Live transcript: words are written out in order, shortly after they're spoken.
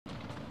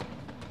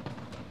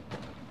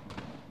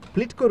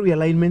Political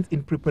realignments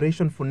in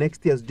preparation for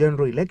next year's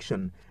general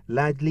election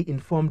largely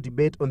informed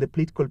debate on the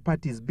political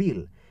parties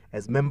bill,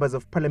 as members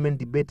of parliament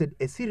debated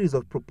a series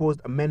of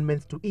proposed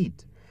amendments to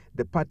it.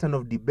 The pattern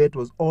of debate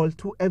was all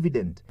too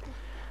evident.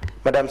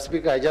 Madam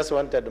Speaker, I just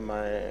wanted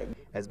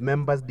as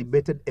members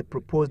debated a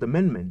proposed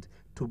amendment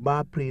to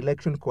bar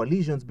pre-election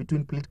coalitions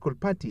between political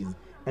parties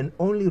and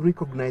only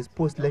recognize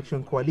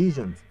post-election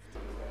coalitions.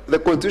 The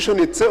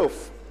Constitution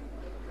itself,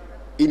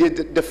 in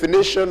its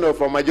definition of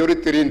a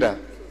majority leader,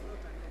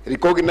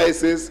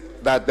 recognizes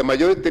that the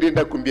majority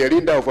leader could be a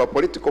leader of a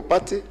political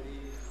party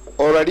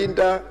or a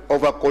leader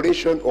of a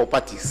coalition or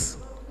parties.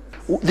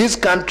 This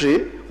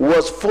country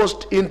was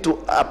forced into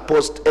a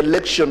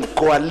post-election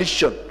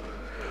coalition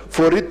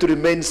for it to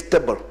remain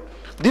stable.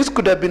 This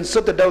could have been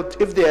sorted out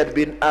if there had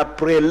been a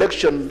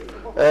pre-election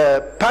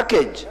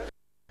package.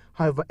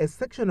 However, a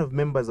section of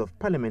members of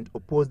parliament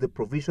opposed the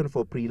provision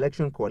for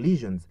pre-election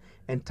coalitions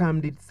and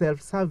termed it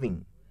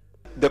self-serving.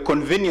 The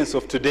convenience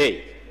of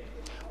today,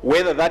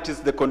 whether that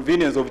is the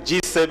convenience of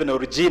G7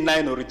 or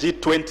G9 or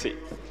G20,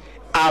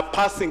 are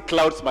passing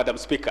clouds, Madam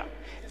Speaker.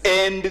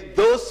 And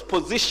those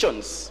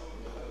positions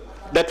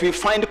that we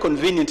find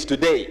convenient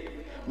today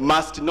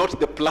must not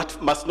be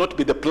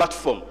the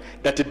platform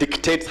that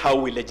dictates how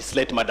we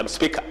legislate, Madam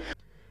Speaker.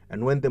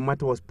 And when the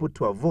matter was put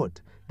to a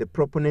vote, the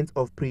proponents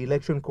of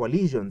pre-election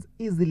coalitions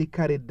easily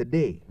carried the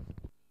day.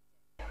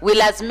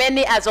 Will as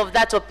many as of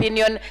that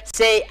opinion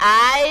say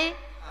aye?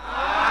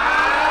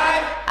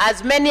 Aye.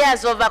 As many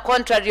as of a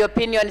contrary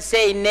opinion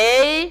say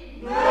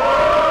nay?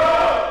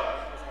 No.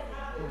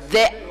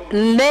 The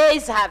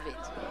nays have it.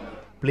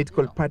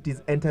 Political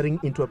parties entering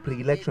into a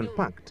pre-election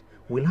pact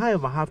will,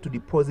 however, have to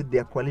deposit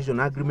their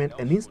coalition agreement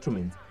and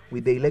instruments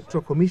with the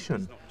Electoral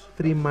Commission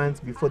 3 months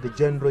before the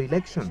general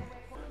election.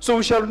 So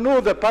we shall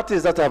know the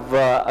parties that have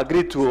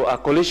agreed to a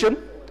coalition,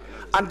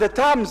 and the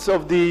terms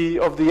of the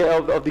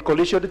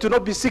coalition. It will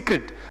not be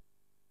secret.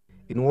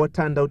 In what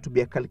turned out to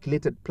be a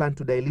calculated plan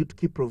to dilute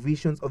key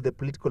provisions of the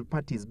political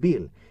parties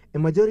bill, a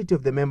majority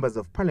of the members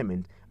of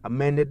parliament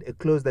amended a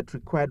clause that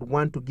required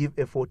one to give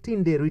a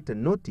 14-day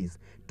written notice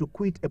to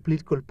quit a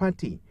political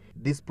party.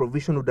 This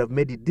provision would have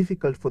made it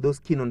difficult for those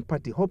keen on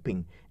party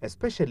hopping,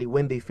 especially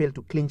when they fail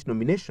to clinch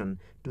nomination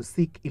to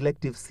seek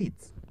elective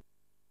seats.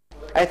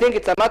 I think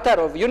it's a matter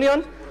of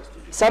union.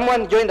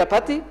 Someone joined a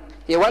party,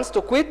 he wants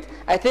to quit.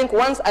 I think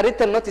once a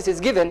written notice is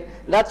given,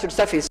 that should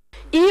suffice.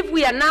 If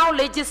we are now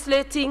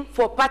legislating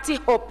for party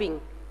hopping,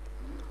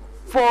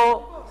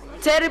 for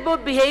terrible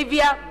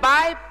behavior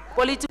by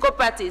political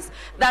parties,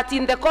 that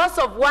in the course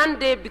of one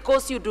day,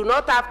 because you do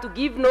not have to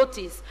give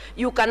notice,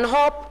 you can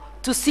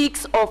hop to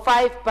 6 or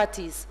 5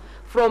 parties,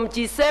 from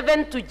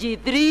G7 to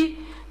G3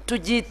 to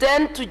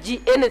G10 to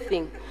G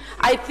anything.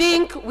 I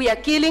think we are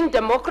killing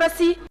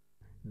democracy.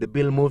 The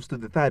bill moves to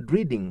the third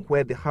reading,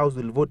 where the House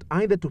will vote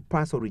either to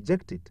pass or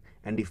reject it,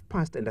 and if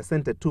passed and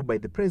assented to by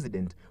the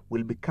President,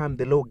 will become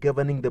the law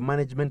governing the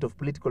management of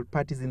political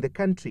parties in the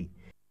country.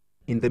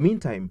 In the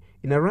meantime,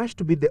 in a rush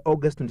to beat the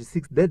August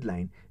 26th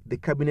deadline, the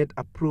Cabinet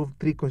approved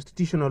 3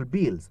 constitutional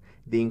bills.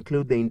 They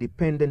include the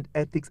Independent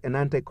Ethics and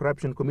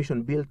Anti-Corruption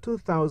Commission Bill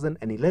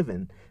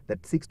 2011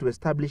 that seeks to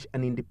establish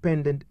an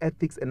Independent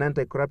Ethics and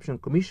Anti-Corruption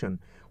Commission,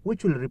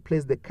 which will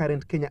replace the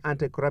current Kenya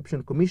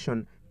Anti-Corruption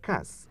Commission,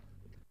 CAS.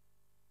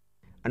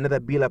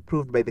 Another bill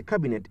approved by the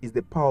Cabinet is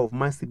the Power of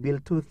Mercy Bill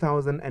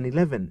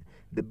 2011.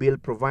 The bill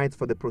provides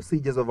for the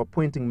procedures of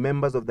appointing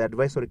members of the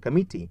Advisory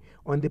Committee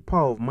on the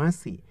Power of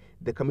Mercy.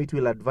 The committee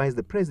will advise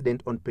the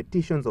President on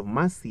petitions of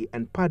mercy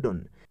and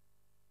pardon.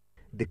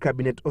 The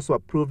Cabinet also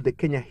approved the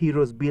Kenya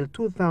Heroes Bill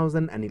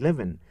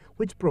 2011,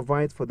 which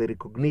provides for the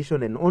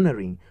recognition and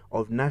honoring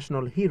of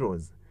national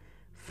heroes.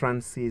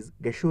 Francis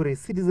Gachuri,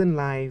 Citizen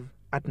Live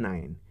at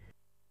 9.